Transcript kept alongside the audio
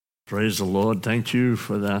Praise the Lord. Thank you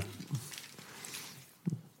for that,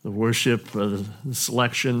 the worship, the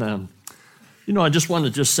selection. I just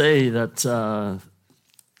want to say that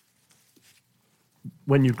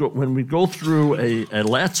when we go through a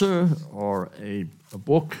letter or a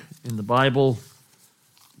book in the Bible,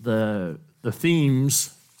 the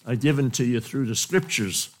themes are given to you through the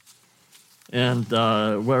Scriptures. And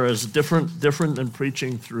whereas different than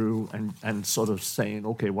preaching through and sort of saying,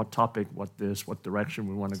 okay, what topic, what direction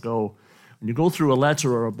we want to go. When you go through a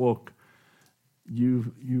letter or a book,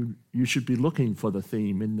 you should be looking for the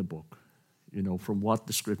theme in the book, from what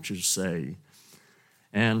the Scriptures say.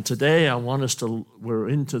 And today we're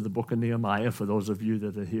into the book of Nehemiah, for those of you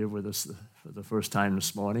that are here with us for the first time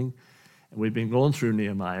this morning. And we've been going through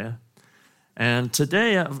Nehemiah. And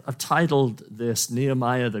today I've titled this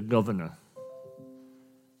Nehemiah the Governor.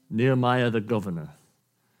 Nehemiah the Governor.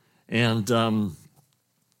 And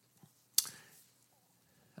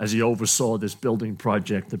as he oversaw this building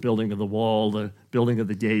project, the building of the wall, the building of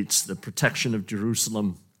the gates, the protection of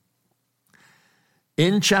Jerusalem.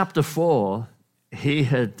 In chapter 4, he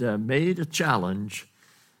had made a challenge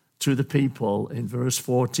to the people in verse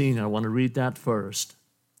 14. I want to read that first.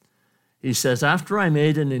 He says, after I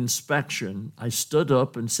made an inspection, I stood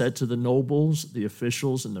up and said to the nobles, the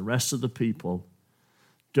officials, and the rest of the people,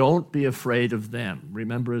 don't be afraid of them.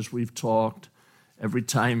 Remember, as we've talked, every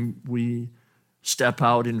time we step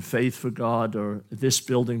out in faith for God, or this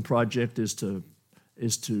building project is to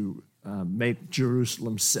make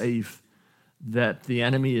Jerusalem safe, that the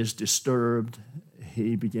enemy is disturbed.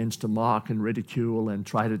 He begins to mock and ridicule and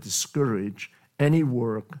try to discourage any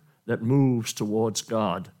work that moves towards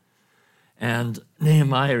God. And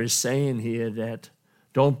Nehemiah is saying here that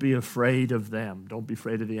don't be afraid of them. Don't be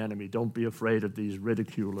afraid of the enemy. Don't be afraid of these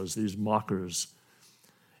ridiculers, these mockers.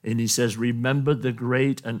 And he says, remember the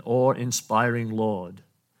great and awe-inspiring Lord.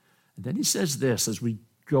 And then he says this as we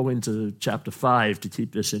go into chapter 5 to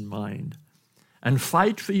keep this in mind. And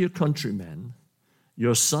fight for your countrymen,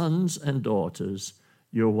 your sons and daughters,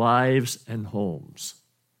 your wives and homes.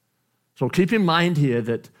 So keep in mind here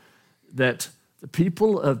that the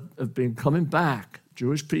people have been coming back.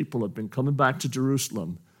 Jewish people have been coming back to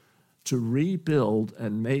Jerusalem to rebuild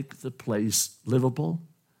and make the place livable,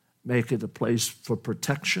 make it a place for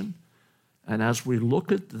protection. And as we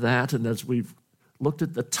look at that, and as we've looked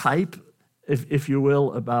at the type, if you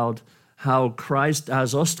will, about how Christ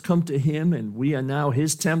has us to come to him, and we are now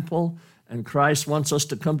his temple, and Christ wants us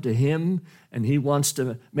to come to him, and he wants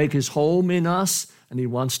to make his home in us, and he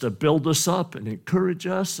wants to build us up and encourage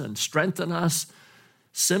us and strengthen us.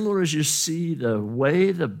 Similar as you see the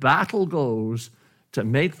way the battle goes to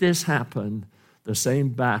make this happen, the same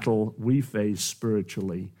battle we face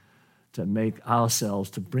spiritually to make ourselves,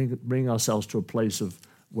 to bring ourselves to a place of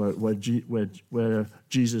where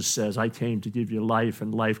Jesus says, I came to give you life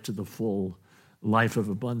and life to the full, life of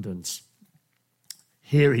abundance.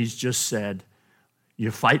 Here he's just said,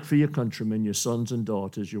 you fight for your countrymen, your sons and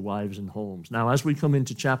daughters, your wives and homes. Now, as we come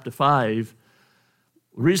into chapter 5,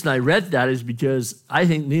 the reason I read that is because I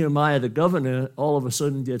think Nehemiah the governor all of a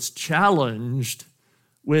sudden gets challenged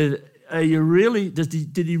with,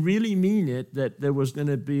 did he really mean it that there was going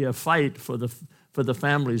to be a fight for the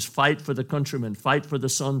families, fight for the countrymen, fight for the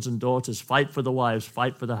sons and daughters, fight for the wives,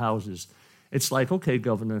 fight for the houses? It's like, okay,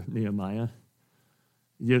 Governor Nehemiah,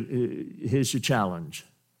 here's your challenge.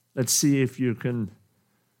 Let's see if you can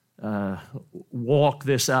walk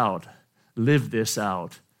this out, live this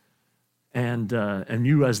out. And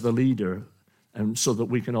you as the leader, and so that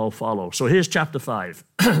we can all follow. So here's chapter 5.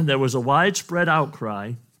 There was a widespread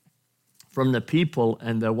outcry from the people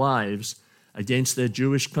and their wives against their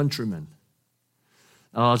Jewish countrymen.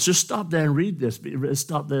 I'll just stop there and read this,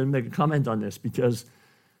 stop there and make a comment on this, because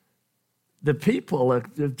the people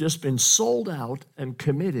have just been sold out and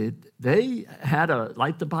committed. They had,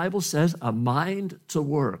 like the Bible says, a mind to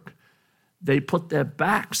work. They put their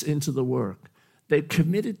backs into the work. They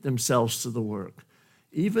committed themselves to the work.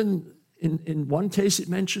 Even in one case, it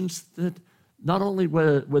mentions that not only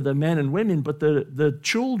were the men and women, but the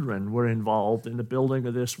children were involved in the building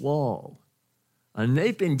of this wall. And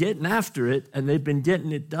they've been getting after it, and they've been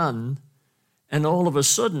getting it done. And all of a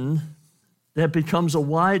sudden, there becomes a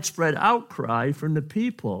widespread outcry from the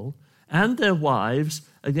people and their wives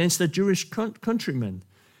against their Jewish countrymen.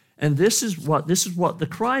 And this is what the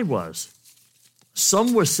cry was.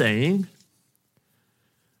 Some were saying,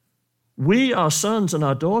 we, our sons and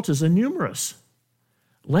our daughters, are numerous.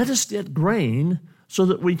 Let us get grain so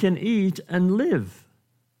that we can eat and live.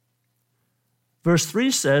 Verse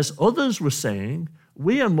 3 says, others were saying,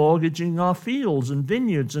 we are mortgaging our fields and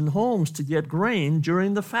vineyards and homes to get grain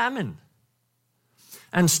during the famine.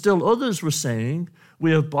 And still others were saying,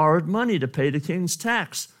 we have borrowed money to pay the king's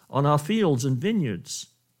tax on our fields and vineyards.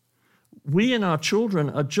 We and our children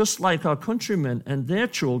are just like our countrymen and their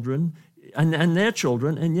children,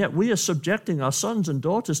 and yet we are subjecting our sons and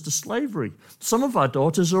daughters to slavery. Some of our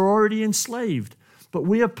daughters are already enslaved, but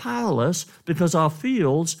we are powerless because our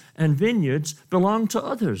fields and vineyards belong to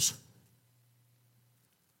others.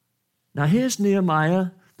 Now here's Nehemiah,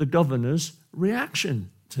 the governor's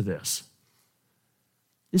reaction to this.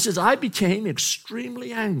 He says, I became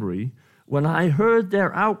extremely angry when I heard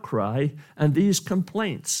their outcry and these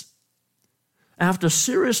complaints. After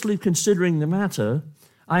seriously considering the matter,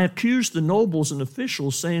 I accused the nobles and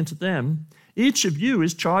officials, saying to them, each of you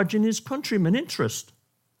is charging his countrymen interest.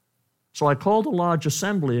 So I called a large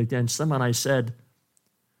assembly against them, and I said,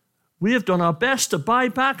 we have done our best to buy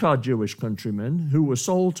back our Jewish countrymen who were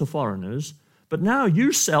sold to foreigners, but now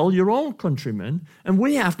you sell your own countrymen, and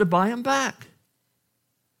we have to buy them back.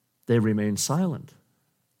 They remained silent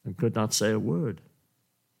and could not say a word.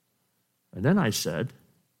 And then I said,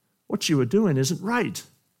 what you are doing isn't right.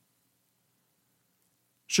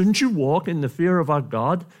 Shouldn't you walk in the fear of our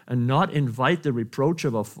God and not invite the reproach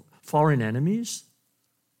of our foreign enemies?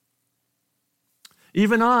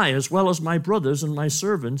 Even I, as well as my brothers and my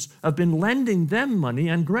servants, have been lending them money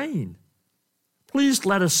and grain. Please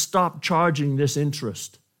let us stop charging this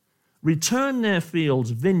interest. Return their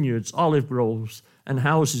fields, vineyards, olive groves, and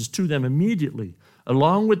houses to them immediately,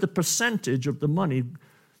 along with the percentage of the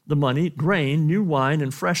money, grain, new wine,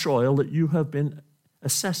 and fresh oil that you have been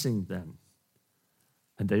assessing them.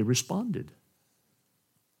 And they responded.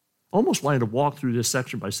 Almost wanted to walk through this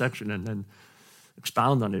section by section and then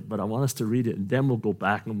expound on it, but I want us to read it, and then we'll go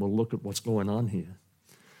back and we'll look at what's going on here.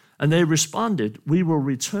 And they responded, we will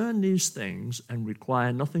return these things and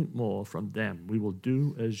require nothing more from them. We will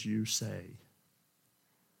do as you say.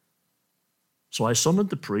 So I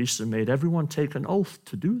summoned the priests and made everyone take an oath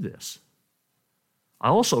to do this. I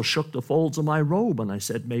also shook the folds of my robe, and I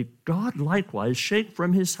said, may God likewise shake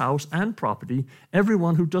from his house and property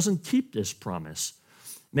everyone who doesn't keep this promise.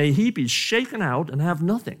 May he be shaken out and have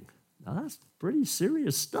nothing. Now that's pretty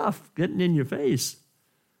serious stuff getting in your face.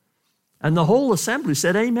 And the whole assembly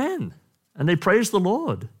said amen, and they praised the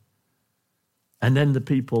Lord. And then the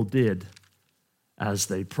people did as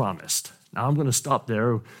they promised. Now I'm going to stop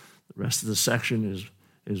there. The rest of the section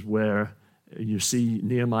is where you see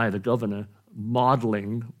Nehemiah the governor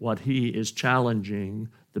modeling what he is challenging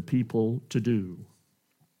the people to do.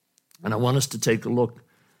 And I want us to take a look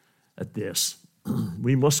at this.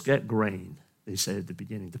 We must get grain, they say at the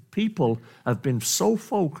beginning. The people have been so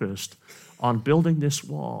focused on building this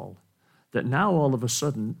wall that now all of a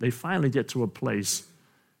sudden they finally get to a place,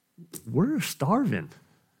 we're starving.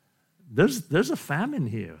 There's a famine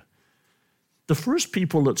here. The first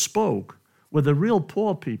people that spoke were the real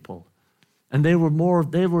poor people, and they were more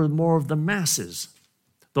of the masses,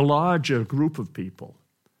 the larger group of people,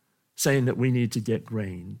 saying that we need to get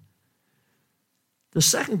grain. The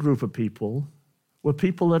second group of people were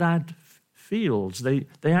people that had fields. They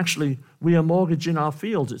actually, we are mortgaging our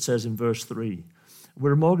fields, it says in verse 3.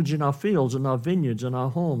 We're mortgaging our fields and our vineyards and our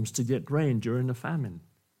homes to get grain during the famine.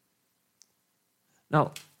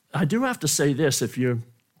 Now, I do have to say this,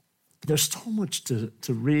 there's so much to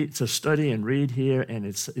read, to study and read here, and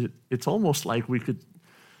it's almost like we could,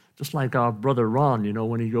 just like our brother Ron,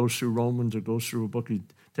 when he goes through Romans or goes through a book he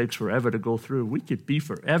takes forever to go through. We could be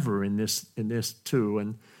forever in this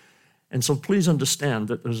too, and so please understand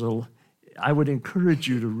that I would encourage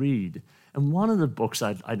you to read. And one of the books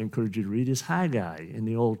I'd encourage you to read is Haggai in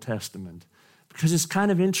the Old Testament, because it's kind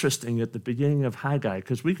of interesting at the beginning of Haggai,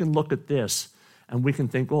 because we can look at this and we can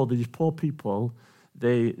think, oh, these poor people,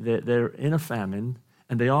 they're in a famine,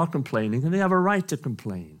 and they are complaining, and they have a right to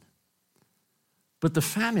complain. But the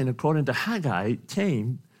famine, according to Haggai,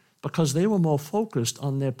 came because they were more focused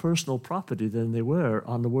on their personal property than they were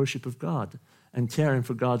on the worship of God and caring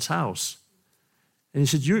for God's house. And he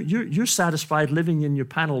said, you're satisfied living in your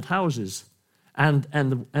paneled houses, and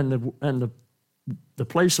the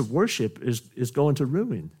place of worship is going to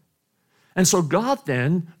ruin. And so God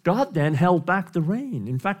then held back the rain.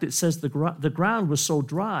 In fact, it says the ground was so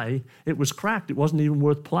dry, it was cracked, it wasn't even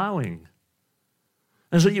worth plowing.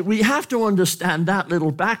 And so we have to understand that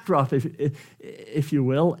little backdrop, if you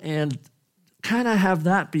will, and kind of have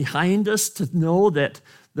that behind us to know that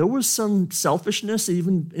there was some selfishness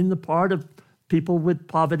even in the part of people with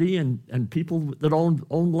poverty and people that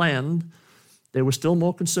owned land. They were still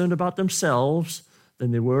more concerned about themselves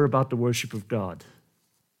than they were about the worship of God.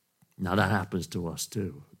 Now that happens to us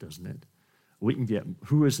too, doesn't it? We can get,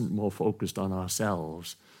 who isn't more focused on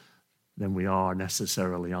ourselves than we are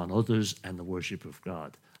necessarily on others and the worship of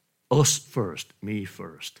God. Us first, me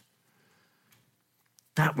first.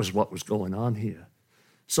 That was what was going on here.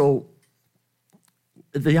 So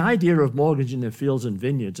the idea of mortgaging their fields and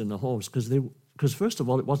vineyards and the homes, because first of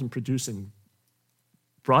all, it wasn't producing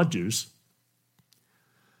produce.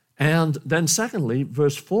 And then secondly,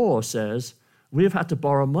 verse 4 says, we have had to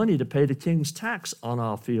borrow money to pay the king's tax on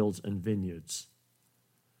our fields and vineyards.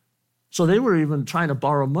 So they were even trying to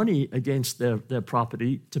borrow money against their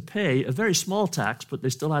property to pay a very small tax, but they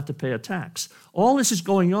still had to pay a tax. All this is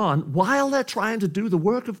going on while they're trying to do the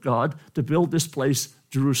work of God to build this place,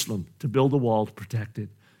 Jerusalem, to build a wall to protect it,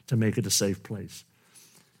 to make it a safe place.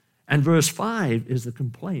 And verse 5 is the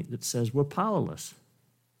complaint that says we're powerless.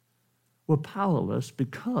 We're powerless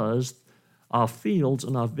because our fields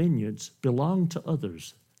and our vineyards belong to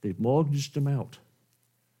others. They've mortgaged them out.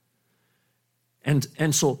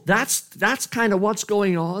 And so that's kind of what's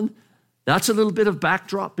going on. That's a little bit of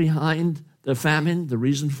backdrop behind the famine, the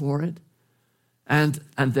reason for it. And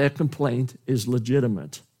their complaint is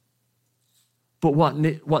legitimate. But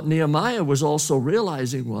what Nehemiah was also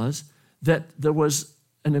realizing was that there was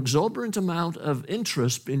an exorbitant amount of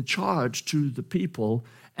interest being charged to the people,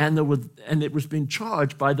 and it was being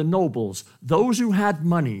charged by the nobles. Those who had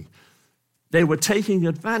money, they were taking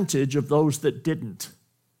advantage of those that didn't.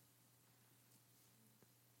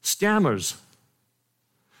 Scammers.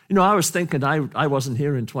 You know, I was thinking, I wasn't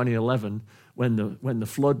here in 2011 when the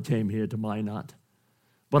flood came here to Minot,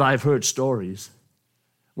 but I've heard stories.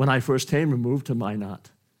 When I first came and moved to Minot,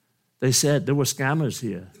 they said there were scammers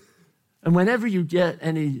here. And whenever you get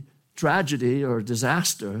any tragedy or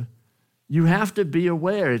disaster, you have to be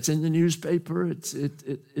aware. It's in the newspaper,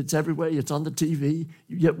 it's everywhere, it's on the TV.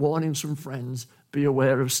 You get warnings from friends. Be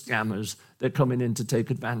aware of scammers. They're coming in to take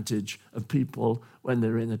advantage of people when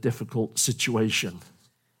they're in a difficult situation.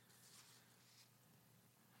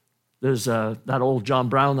 There's that old John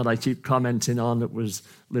Brown that I keep commenting on that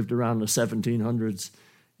lived around the 1700s.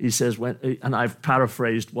 He says, and I've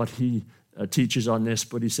paraphrased what he teaches on this,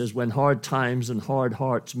 but he says, when hard times and hard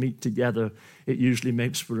hearts meet together, it usually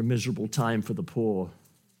makes for a miserable time for the poor.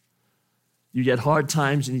 You get hard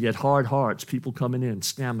times and you get hard hearts, people coming in,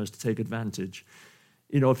 scammers to take advantage.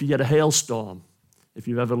 You know, if you get a hailstorm, if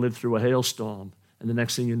you've ever lived through a hailstorm, and the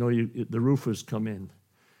next thing you know, the roofers come in,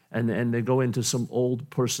 and they go into some old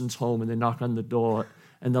person's home and they knock on the door,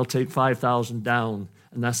 and they'll take $5,000 down,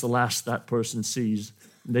 and that's the last that person sees.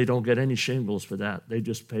 They don't get any shingles for that. They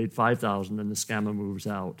just paid $5,000 and the scammer moves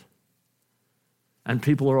out. And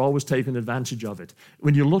people are always taking advantage of it.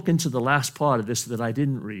 When you look into the last part of this that I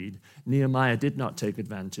didn't read, Nehemiah did not take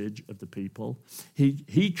advantage of the people.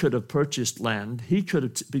 He could have purchased land. He could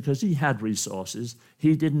have, because he had resources,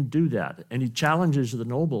 he didn't do that. And he challenges the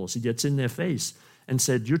nobles. He gets in their face and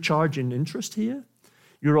said, you're charging interest here?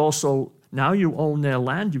 You're also, now you own their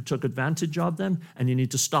land, you took advantage of them, and you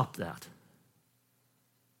need to stop that.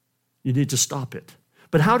 You need to stop it.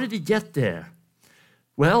 But how did he get there?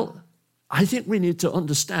 Well, I think we need to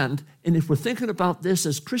understand, and if we're thinking about this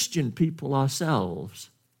as Christian people ourselves,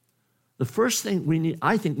 the first thing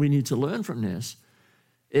I think we need to learn from this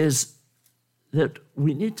is that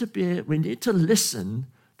we need to listen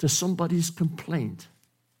to somebody's complaint.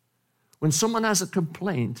 When someone has a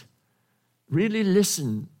complaint, really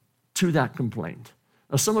listen to that complaint.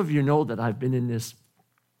 Now, some of you know that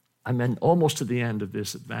I'm almost to the end of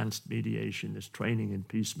this advanced mediation, this training in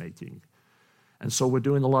peacemaking. And so we're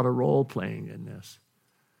doing a lot of role-playing in this.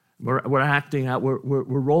 We're acting out, we're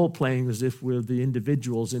role-playing as if we're the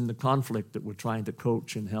individuals in the conflict that we're trying to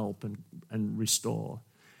coach and help and restore.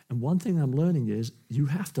 And one thing I'm learning is you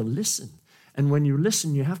have to listen. And when you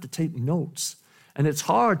listen, you have to take notes. And it's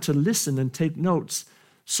hard to listen and take notes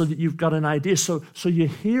so that you've got an idea. So you're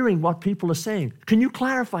hearing what people are saying. Can you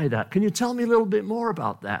clarify that? Can you tell me a little bit more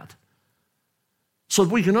about that? So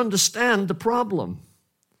that we can understand the problem.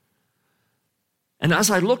 And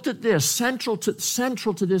as I looked at this, central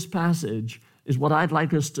to this passage is what I'd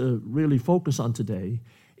like us to really focus on today,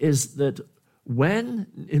 is that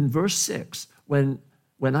in verse 6, when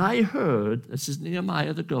I heard, this is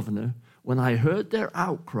Nehemiah the governor, when I heard their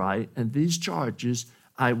outcry and these charges,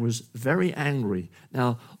 I was very angry.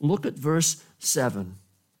 Now, look at verse 7.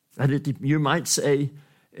 And you might say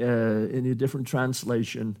in a different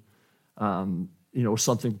translation,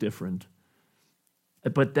 something different.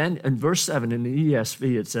 But then in verse 7 in the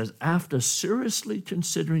ESV, it says, after seriously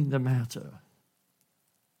considering the matter,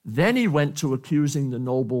 then he went to accusing the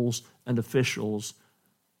nobles and officials,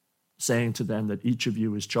 saying to them that each of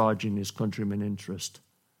you is charging his countrymen interest.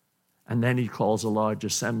 And then he calls a large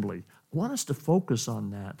assembly. I want us to focus on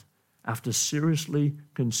that after seriously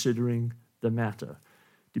considering the matter.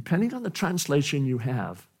 Depending on the translation you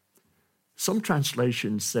have, some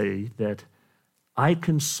translations say that I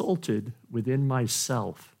consulted within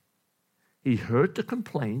myself. He heard the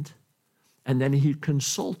complaint, and then he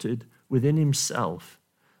consulted within himself.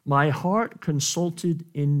 My heart consulted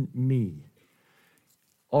in me.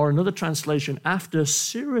 Or another translation, after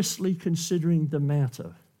seriously considering the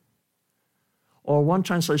matter. Or one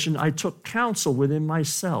translation, I took counsel within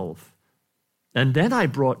myself, and then I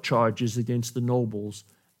brought charges against the nobles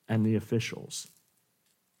and the officials.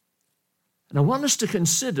 And I want us to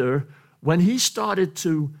consider when he started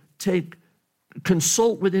to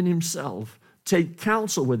consult within himself, take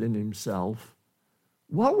counsel within himself,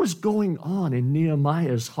 what was going on in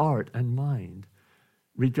Nehemiah's heart and mind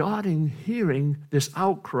regarding hearing this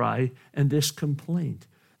outcry and this complaint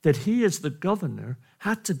that he, as the governor,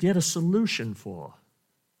 had to get a solution for.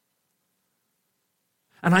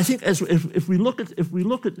 And I think if we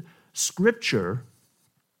look at Scripture,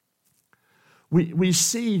 we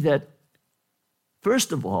see that,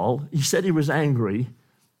 first of all, he said he was angry,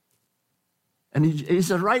 and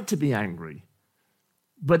he's a right to be angry.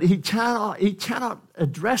 But he cannot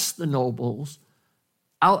address the nobles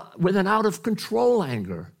with an out-of-control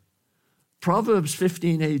anger. Proverbs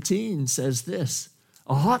 15:18 says this,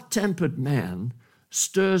 a hot-tempered man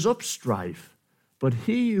stirs up strife, but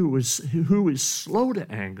he who is slow to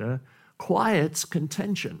anger quiets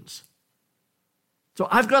contentions. So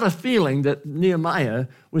I've got a feeling that Nehemiah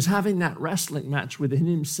was having that wrestling match within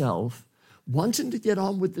himself, wanting to get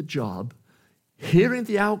on with the job, hearing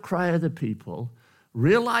the outcry of the people,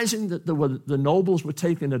 realizing that the nobles were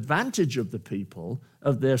taking advantage of the people,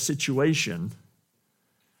 of their situation,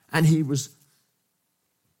 and he was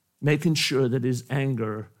making sure that his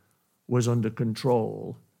anger was under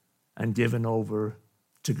control and given over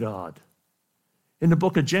to God. In the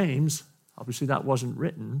book of James, obviously that wasn't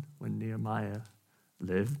written when Nehemiah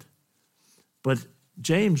lived, but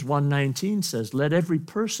James 1:19 says, let every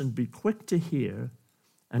person be quick to hear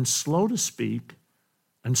and slow to speak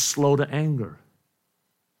and slow to anger.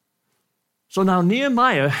 So now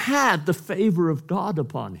Nehemiah had the favor of God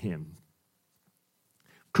upon him.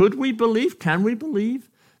 Can we believe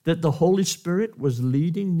that the Holy Spirit was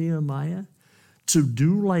leading Nehemiah to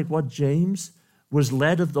do like what James was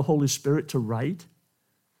led of the Holy Spirit to write?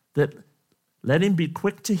 That let him be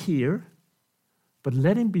quick to hear, but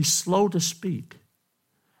let him be slow to speak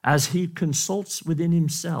as he consults within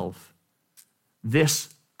himself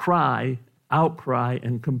this outcry,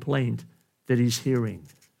 and complaint that he's hearing.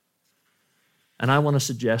 And I want to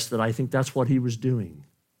suggest that I think that's what he was doing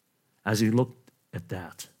as he looked at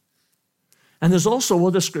that. And there's also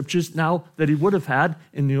other scriptures now that he would have had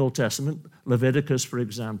in the Old Testament. Leviticus, for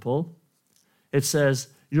example. It says,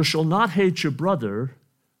 you shall not hate your brother,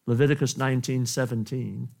 Leviticus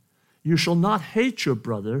 19:17. You shall not hate your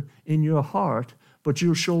brother in your heart, but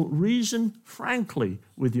you shall reason frankly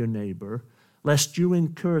with your neighbor, lest you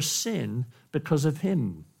incur sin because of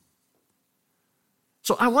him.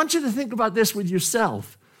 So I want you to think about this with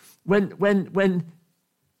yourself. When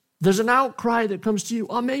there's an outcry that comes to you,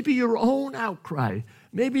 or maybe your own outcry,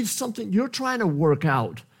 maybe it's something you're trying to work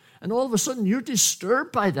out, and all of a sudden you're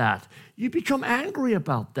disturbed by that. You become angry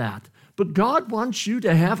about that. But God wants you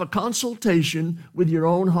to have a consultation with your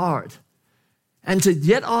own heart and to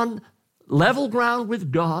get on level ground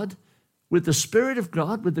with God, with the Spirit of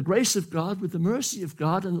God, with the grace of God, with the mercy of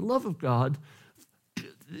God and the love of God,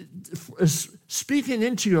 speaking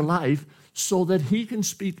into your life so that he can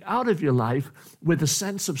speak out of your life with a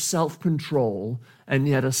sense of self-control and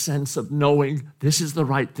yet a sense of knowing this is the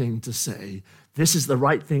right thing to say, this is the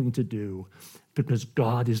right thing to do, because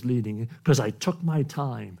God is leading. Because I took my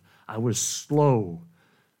time. I was slow.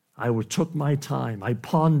 I took my time. I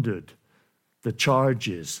pondered the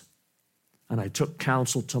charges, and I took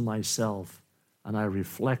counsel to myself, and I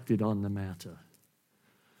reflected on the matter.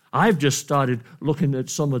 I've just started looking at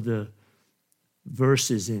some of the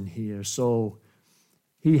verses in here. So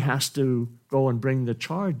he has to go and bring the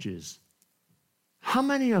charges. How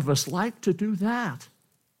many of us like to do that?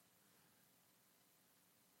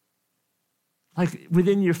 Like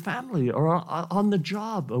within your family or on the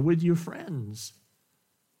job or with your friends.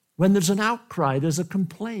 When there's an outcry, there's a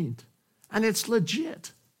complaint, and it's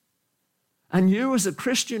legit. And you as a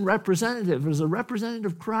Christian representative, as a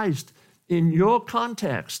representative of Christ, in your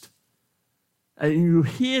context, and you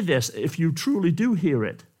hear this, if you truly do hear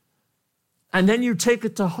it, and then you take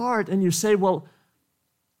it to heart and you say, well,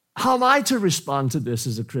 how am I to respond to this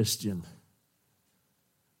as a Christian?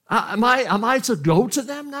 Am I to go to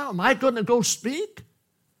them now? Am I going to go speak?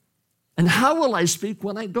 And how will I speak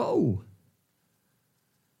when I go?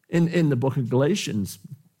 In the book of Galatians,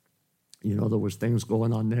 you know, there was things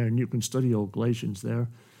going on there, and you can study old Galatians there.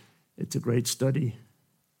 It's a great study.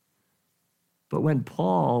 But when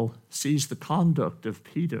Paul sees the conduct of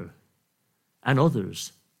Peter and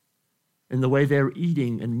others in the way they're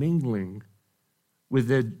eating and mingling with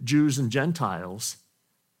the Jews and Gentiles,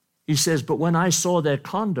 he says, but when I saw their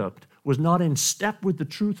conduct was not in step with the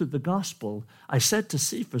truth of the gospel, I said to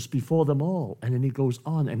Cephas before them all. And then he goes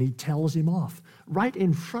on and he tells him off right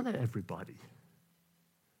in front of everybody.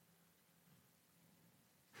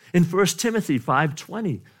 In 1 Timothy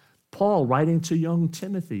 5:20, Paul writing to young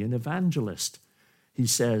Timothy, an evangelist, he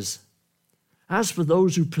says, as for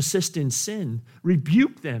those who persist in sin,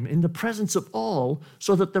 rebuke them in the presence of all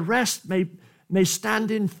so that the rest may stand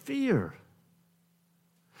in fear.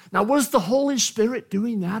 Now, was the Holy Spirit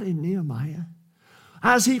doing that in Nehemiah?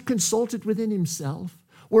 As he consulted within himself,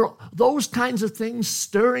 were those kinds of things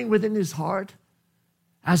stirring within his heart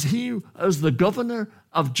as he, as the governor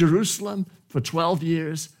of Jerusalem for 12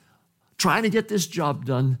 years, trying to get this job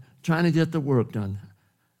done, trying to get the work done?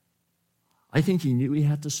 I think he knew he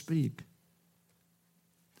had to speak.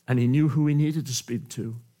 And he knew who he needed to speak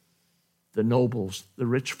to: the nobles, the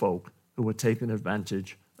rich folk who were taking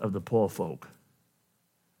advantage of the poor folk.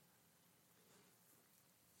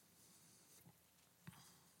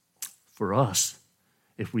 For us,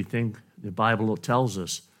 if we think the Bible tells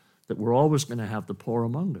us that we're always going to have the poor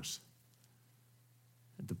among us,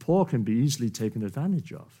 the poor can be easily taken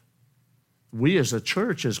advantage of. We as a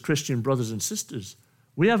church, as Christian brothers and sisters,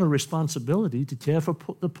 we have a responsibility to care for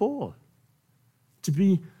the poor, to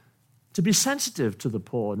be sensitive to the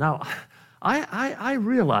poor. Now, I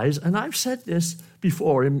realize, and I've said this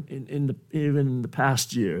before even in the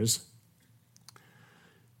past years,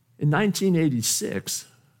 in 1986,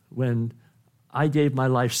 when I gave my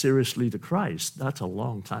life seriously to Christ, that's a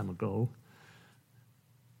long time ago,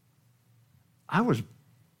 I was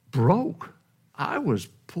broke. I was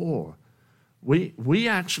poor. We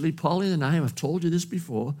actually, Pauline and I have told you this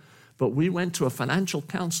before, but we went to a financial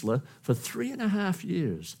counselor for 3.5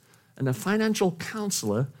 years. And the financial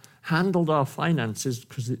counselor handled our finances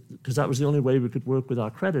because that was the only way we could work with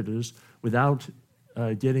our creditors without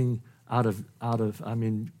getting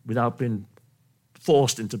without being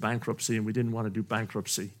forced into bankruptcy, and we didn't want to do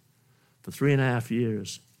bankruptcy. For 3.5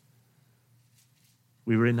 years,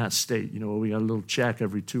 we were in that state, where we got a little check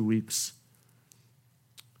every 2 weeks,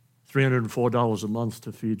 $304 a month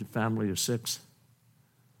to feed a family of 6.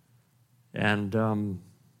 And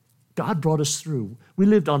God brought us through. We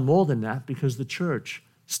lived on more than that because the church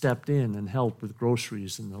stepped in and helped with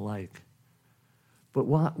groceries and the like. But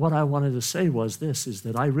what I wanted to say was this, is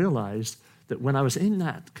that I realized that when I was in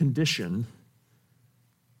that condition,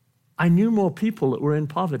 I knew more people that were in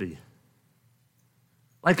poverty.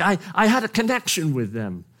 Like I had a connection with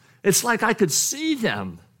them. It's like I could see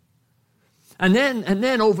them. And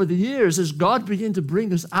then over the years, as God began to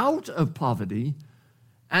bring us out of poverty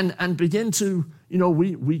and begin to,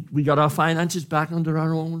 we got our finances back under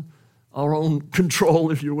our own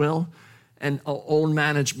control, if you will, and our own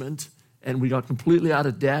management, and we got completely out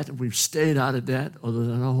of debt, and we've stayed out of debt other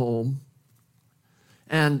than a home.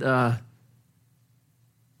 And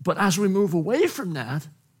but as we move away from that,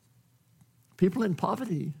 people in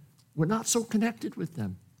poverty, we're not so connected with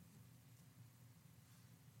them.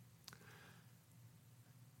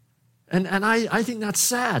 And I think that's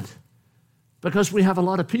sad, because we have a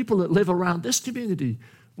lot of people that live around this community.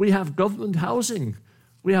 We have government housing.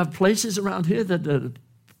 We have places around here that are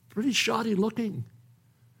pretty shoddy looking.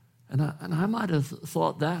 And I might have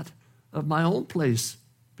thought that of my own place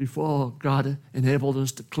before God enabled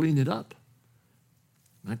us to clean it up.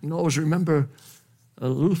 I can always remember a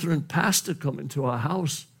Lutheran pastor coming to our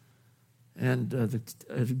house, and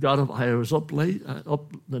I was up late,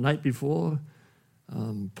 up the night before,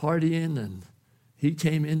 partying, and he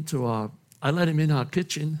came into I let him in our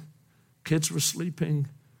kitchen. Kids were sleeping.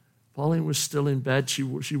 Pauline was still in bed. She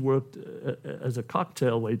worked as a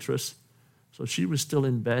cocktail waitress, so she was still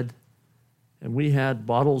in bed. And we had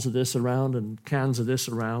bottles of this around and cans of this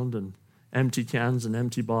around and empty cans and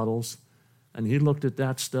empty bottles. And he looked at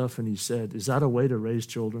that stuff and he said, "Is that a way to raise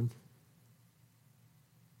children?"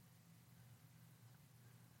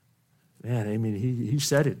 Man, I mean, he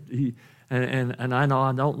said it. And I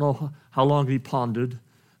don't know how long he pondered.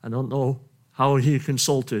 I don't know how he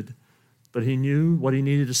consulted. But he knew what he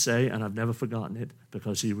needed to say, and I've never forgotten it,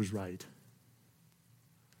 because he was right.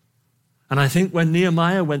 And I think when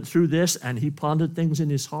Nehemiah went through this and he pondered things in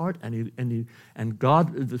his heart, and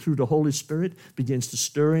God, through the Holy Spirit, begins to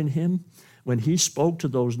stir in him, when he spoke to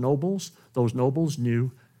those nobles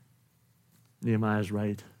knew Nehemiah's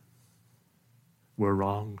right. were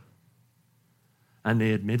wrong. And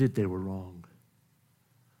they admitted they were wrong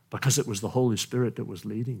because it was the Holy Spirit that was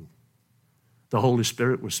leading. The Holy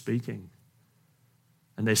Spirit was speaking.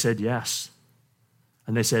 And they said yes.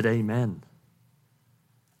 And they said amen.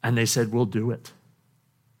 And they said, we'll do it.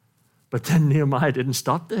 But then Nehemiah didn't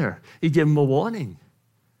stop there. He gave them a warning.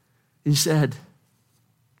 He said,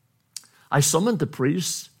 I summoned the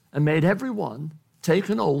priests and made everyone take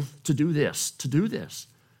an oath to do this, to do this.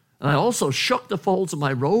 And I also shook the folds of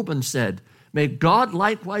my robe and said, may God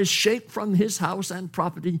likewise shake from his house and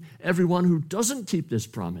property everyone who doesn't keep this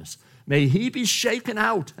promise. May he be shaken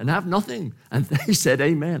out and have nothing. And they said,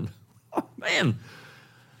 amen. Oh, man.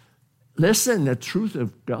 Listen, the truth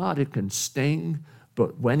of God, it can sting,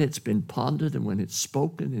 but when it's been pondered and when it's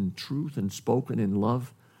spoken in truth and spoken in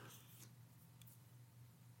love,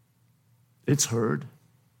 it's heard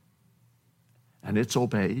and it's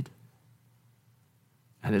obeyed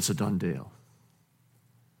and it's a done deal.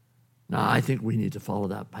 Now, I think we need to follow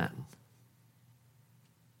that pattern.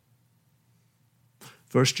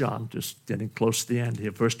 1 John, just getting close to the end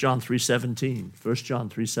here, 1 John 3:17. 1 John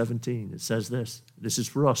 3:17, it says this. This is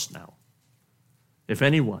for us now. If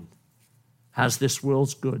anyone has this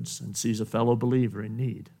world's goods and sees a fellow believer in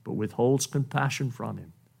need, but withholds compassion from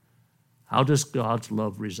him, how does God's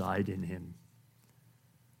love reside in him?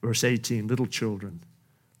 Verse 18, little children,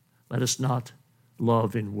 let us not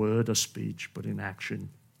love in word or speech, but in action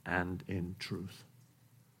and in truth.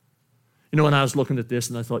 You know, when I was looking at this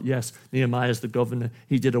and I thought, yes, Nehemiah's the governor.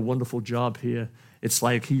 He did a wonderful job here. It's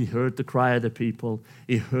like he heard the cry of the people.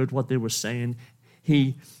 He heard what they were saying.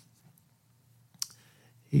 He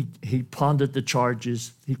pondered the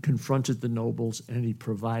charges. He confronted the nobles and he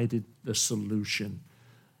provided the solution.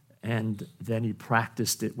 And then he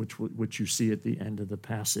practiced it, which you see at the end of the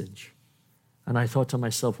passage. And I thought to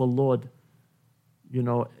myself, well, Lord, you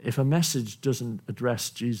know, if a message doesn't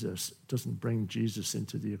address Jesus, doesn't bring Jesus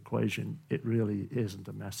into the equation, it really isn't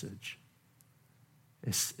a message.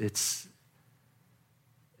 It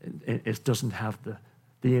doesn't have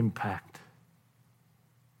the impact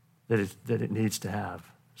that it needs to have.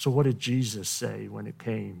 So what did Jesus say when it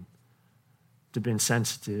came to being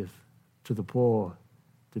sensitive to the poor,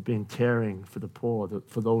 to being caring for the poor,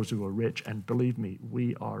 for those who are rich? And believe me,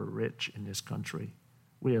 we are rich in this country.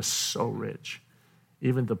 We are so rich.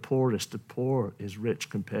 Even the poorest, the poor is rich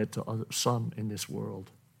compared to some in this world.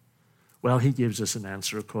 Well, he gives us an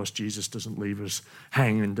answer. Of course, Jesus doesn't leave us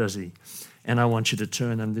hanging, does he? And I want you to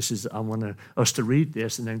turn, and I want us to read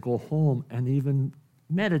this and then go home and even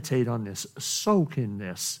meditate on this, soak in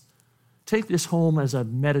this. Take this home as a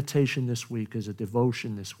meditation this week, as a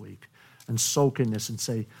devotion this week, and soak in this and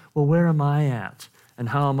say, well, where am I at? And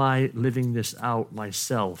how am I living this out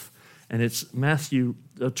myself? And it's Matthew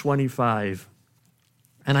 25.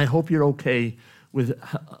 And I hope you're okay with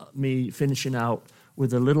me finishing out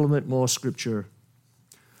with a little bit more scripture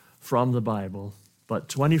from the Bible. But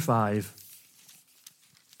 25,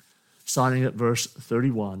 starting at verse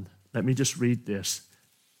 31, let me just read this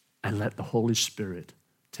and let the Holy Spirit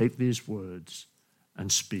take these words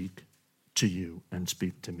and speak to you and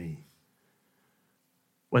speak to me.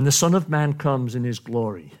 When the Son of Man comes in his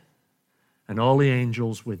glory and all the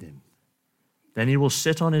angels with him, then he will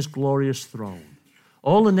sit on his glorious throne.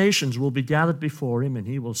 All the nations will be gathered before him, and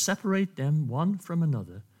he will separate them one from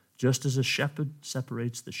another, just as a shepherd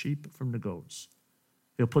separates the sheep from the goats.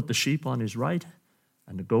 He'll put the sheep on his right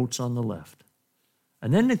and the goats on the left.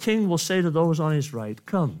 And then the king will say to those on his right,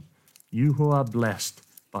 come, you who are blessed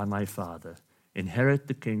by my Father, inherit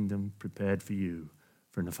the kingdom prepared for you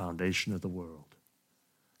from the foundation of the world.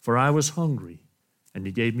 For I was hungry, and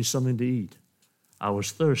you gave me something to eat. I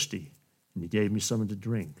was thirsty, and you gave me something to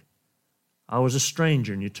drink. I was a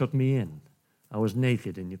stranger, and you took me in. I was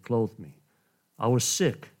naked, and you clothed me. I was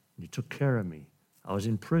sick, and you took care of me. I was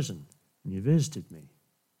in prison, and you visited me.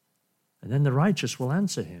 And then the righteous will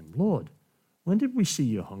answer him, Lord, when did we see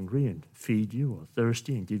you hungry and feed you, or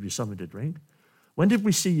thirsty and give you something to drink? When did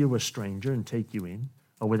we see you a stranger and take you in,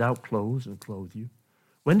 or without clothes and clothe you?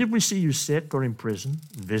 When did we see you sick or in prison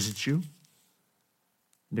and visit you?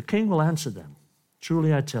 And the king will answer them,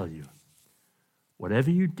 truly I tell you,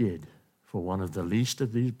 whatever you did for one of the least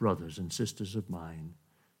of these brothers and sisters of mine,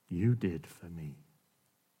 you did for me.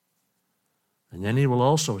 And then he will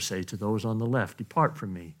also say to those on the left, depart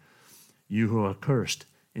from me, you who are cursed,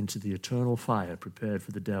 into the eternal fire prepared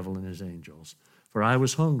for the devil and his angels. For I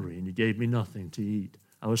was hungry, and you gave me nothing to eat.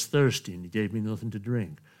 I was thirsty, and you gave me nothing to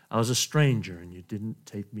drink. I was a stranger, and you didn't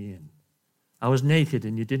take me in. I was naked,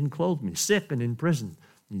 and you didn't clothe me. Sick and in prison,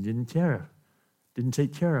 and you didn't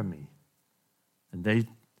take care of me. And they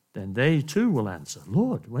then they too will answer,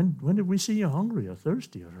 Lord, when did we see you hungry or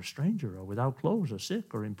thirsty or a stranger or without clothes or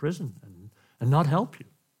sick or in prison and not help you?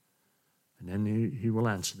 And then he will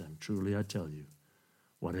answer them, truly I tell you,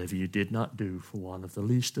 whatever you did not do for one of the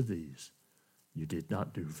least of these, you did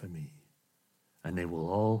not do for me. And they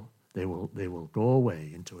will go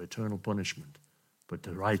away into eternal punishment, but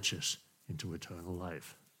the righteous into eternal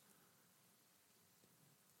life.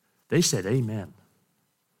 They said, amen.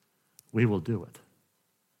 We will do it.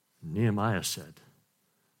 Nehemiah said,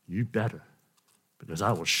 you better, because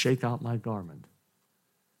I will shake out my garment.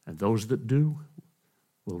 And those that do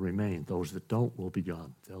will remain. Those that don't will be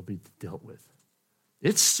gone. They'll be dealt with.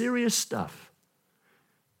 It's serious stuff.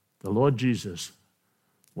 The Lord Jesus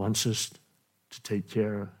wants us to take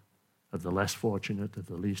care of the less fortunate, of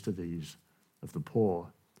the least of these, of the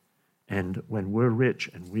poor. And when we're rich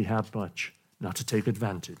and we have much, not to take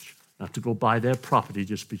advantage, not to go buy their property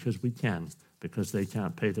just because we can, because they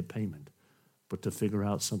can't pay the payment, but to figure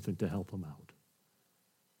out something to help them out.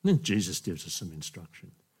 And then Jesus gives us some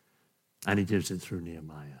instruction. And he gives it through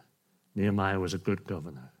Nehemiah. Nehemiah was a good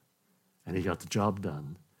governor. And he got the job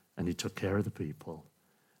done. And he took care of the people.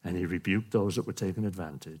 And he rebuked those that were taking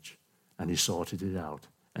advantage. And he sorted it out.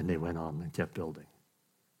 And they went on and kept building.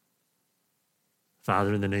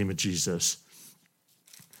 Father, in the name of Jesus,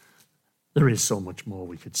 there is so much more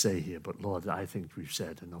we could say here. But Lord, I think we've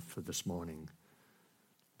said enough for this morning.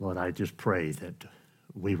 Lord, I just pray that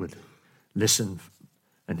we would listen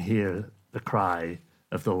and hear the cry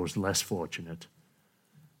of those less fortunate.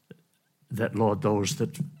 That, Lord, those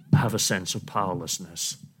that have a sense of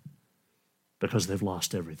powerlessness because they've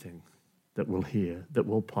lost everything, that will hear, that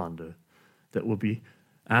will ponder, that will be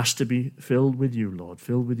asked to be filled with you, Lord,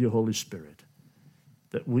 filled with your Holy Spirit,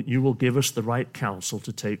 that you will give us the right counsel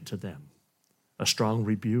to take to them, a strong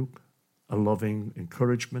rebuke, a loving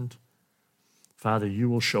encouragement. Father, you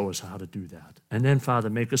will show us how to do that. And then, Father,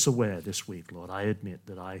 make us aware this week, Lord. I admit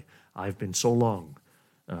that I've been so long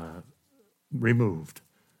removed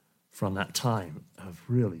from that time of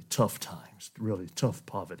really tough times, really tough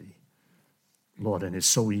poverty. Lord, and it's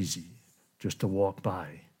so easy just to walk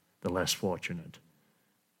by the less fortunate.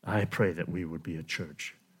 I pray that we would be a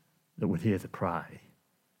church that would hear the cry,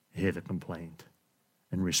 hear the complaint,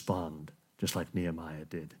 and respond just like Nehemiah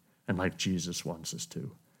did and like Jesus wants us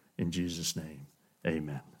to. In Jesus' name,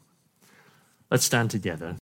 amen. Let's stand together.